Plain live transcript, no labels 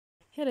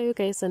Hello you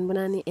guys,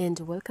 Sanbonani, and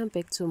welcome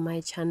back to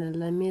my channel.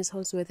 Lamiez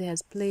holworthy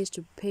has pledged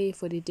to pay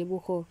for the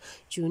Ditebogo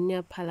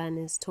Junior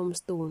Palane's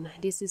tombstone.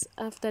 This is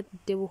after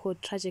Ditebogo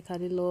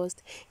tragically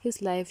lost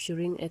his life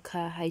during a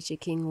car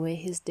hijacking where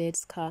his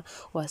dad's car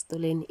was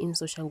stolen in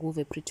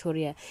Soshanguve,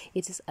 Pretoria.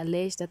 It is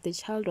alleged that the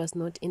child was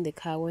not in the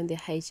car when the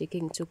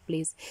hijacking took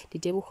place.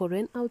 Ditebogo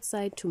ran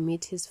outside to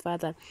meet his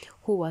father,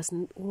 who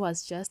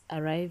was just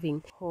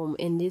arriving home,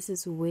 and this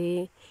is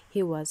where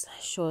he was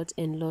shot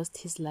and lost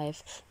his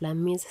life.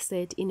 Lamiez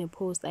said in a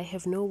post, "I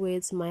have no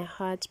words, my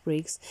heart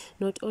breaks,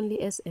 not only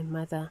as a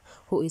mother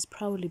who is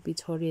proudly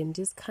Pretorian.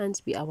 This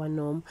can't be our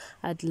norm.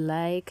 I'd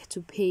like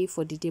to pay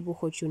for the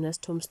Ditebogo Junior's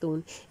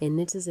tombstone." And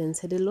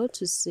netizens had a lot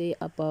to say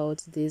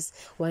about this.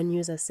 One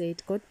user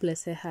said, "God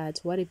bless her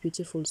heart, what a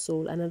beautiful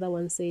soul." Another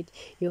one said,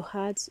 "Your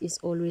heart is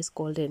always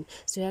golden."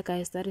 So yeah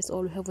guys, that is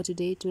all we have for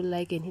today. Do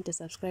like and hit the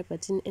subscribe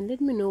button and let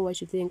me know what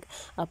you think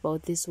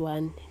about this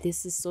one.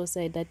 This is so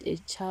sad that a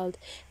child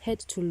had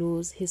to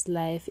lose his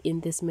life in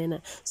this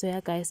manner. So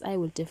yeah guys, I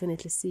will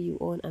definitely see you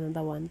on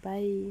another one.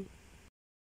 Bye.